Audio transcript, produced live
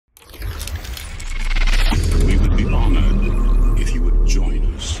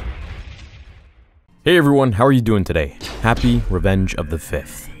Hey everyone, how are you doing today? Happy Revenge of the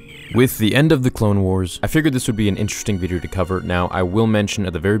Fifth. With the end of the Clone Wars, I figured this would be an interesting video to cover. Now, I will mention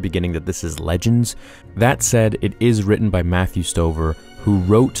at the very beginning that this is Legends. That said, it is written by Matthew Stover, who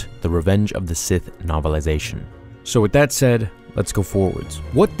wrote the Revenge of the Sith novelization. So with that said, let's go forwards.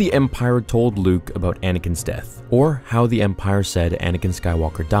 What the Empire told Luke about Anakin's death, or how the Empire said Anakin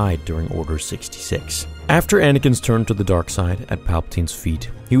Skywalker died during Order 66. After Anakin's turn to the dark side at Palpatine's feet,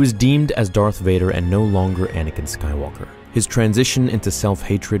 he was deemed as Darth Vader and no longer Anakin Skywalker. His transition into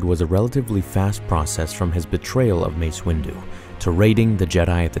self-hatred was a relatively fast process from his betrayal of Mace Windu, to raiding the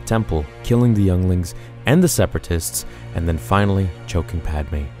Jedi at the Temple, killing the younglings and the Separatists, and then finally choking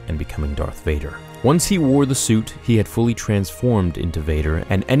Padme and becoming Darth Vader. Once he wore the suit, he had fully transformed into Vader,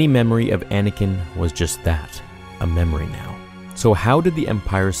 and any memory of Anakin was just that, a memory now. So how did the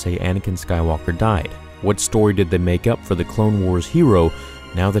Empire say Anakin Skywalker died? What story did they make up for the Clone Wars hero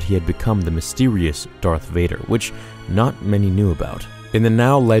now that he had become the mysterious Darth Vader, which not many knew about? In the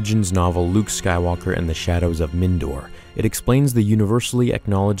now Legends novel Luke Skywalker and the Shadows of Mindor, it explains the universally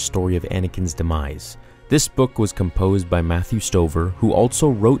acknowledged story of Anakin's demise. This book was composed by Matthew Stover, who also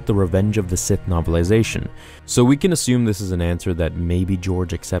wrote the Revenge of the Sith novelization, so we can assume this is an answer that maybe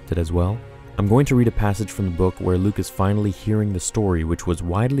George accepted as well. I'm going to read a passage from the book where Luke is finally hearing the story which was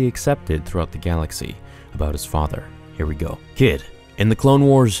widely accepted throughout the galaxy about his father. Here we go. Kid. In the Clone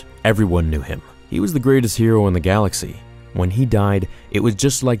Wars, everyone knew him. He was the greatest hero in the galaxy. When he died, it was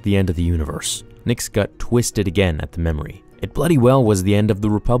just like the end of the universe. Nick's gut twisted again at the memory. It bloody well was the end of the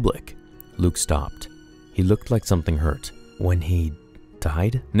Republic. Luke stopped. He looked like something hurt. When he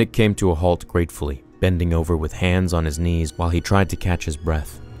died? Nick came to a halt gratefully, bending over with hands on his knees while he tried to catch his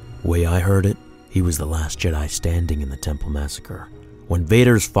breath. Way I heard it, he was the last Jedi standing in the Temple Massacre, when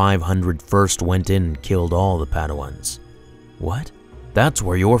Vader's 500 first went in and killed all the Padawans. What? That's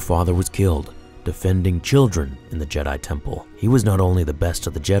where your father was killed, defending children in the Jedi Temple. He was not only the best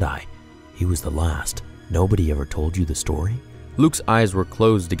of the Jedi, he was the last. Nobody ever told you the story? Luke's eyes were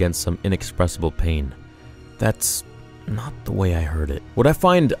closed against some inexpressible pain. That's not the way I heard it. What I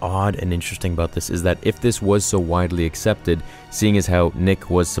find odd and interesting about this is that if this was so widely accepted, seeing as how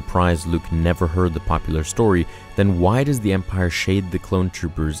Nick was surprised Luke never heard the popular story, then why does the Empire shade the clone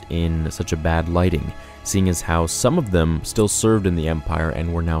troopers in such a bad lighting, seeing as how some of them still served in the Empire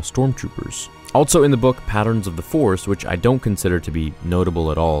and were now stormtroopers? Also in the book Patterns of the Force, which I don't consider to be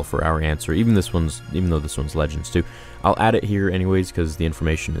notable at all for our answer, even though this one's Legends too, I'll add it here anyways because the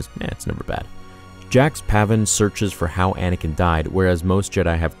information is, it's never bad. Jax Pavin searches for how Anakin died, whereas most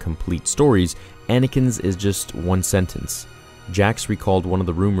Jedi have complete stories. Anakin's is just one sentence. Jax recalled one of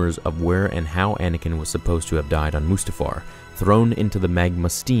the rumors of where and how Anakin was supposed to have died on Mustafar, thrown into the magma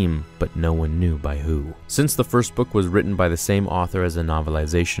steam, but no one knew by who. Since the first book was written by the same author as a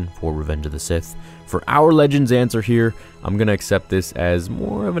novelization for Revenge of the Sith, for our Legends answer here, I'm gonna accept this as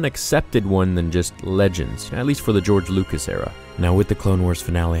more of an accepted one than just Legends, at least for the George Lucas era. Now with the Clone Wars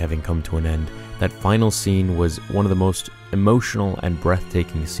finale having come to an end, that final scene was one of the most emotional and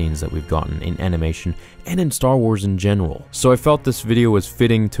breathtaking scenes that we've gotten in animation and in Star Wars in general. So I felt this video was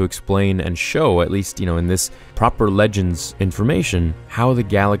fitting to explain and show, at least, in this proper Legends information, how the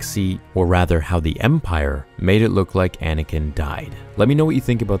galaxy, or rather how the Empire, made it look like Anakin died. Let me know what you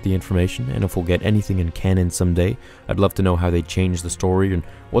think about the information, and if we'll get anything in canon someday. I'd love to know how they changed the story and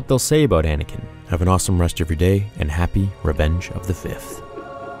what they'll say about Anakin. Have an awesome rest of your day, and happy Revenge of the Fifth.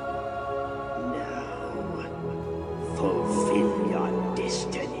 Fulfill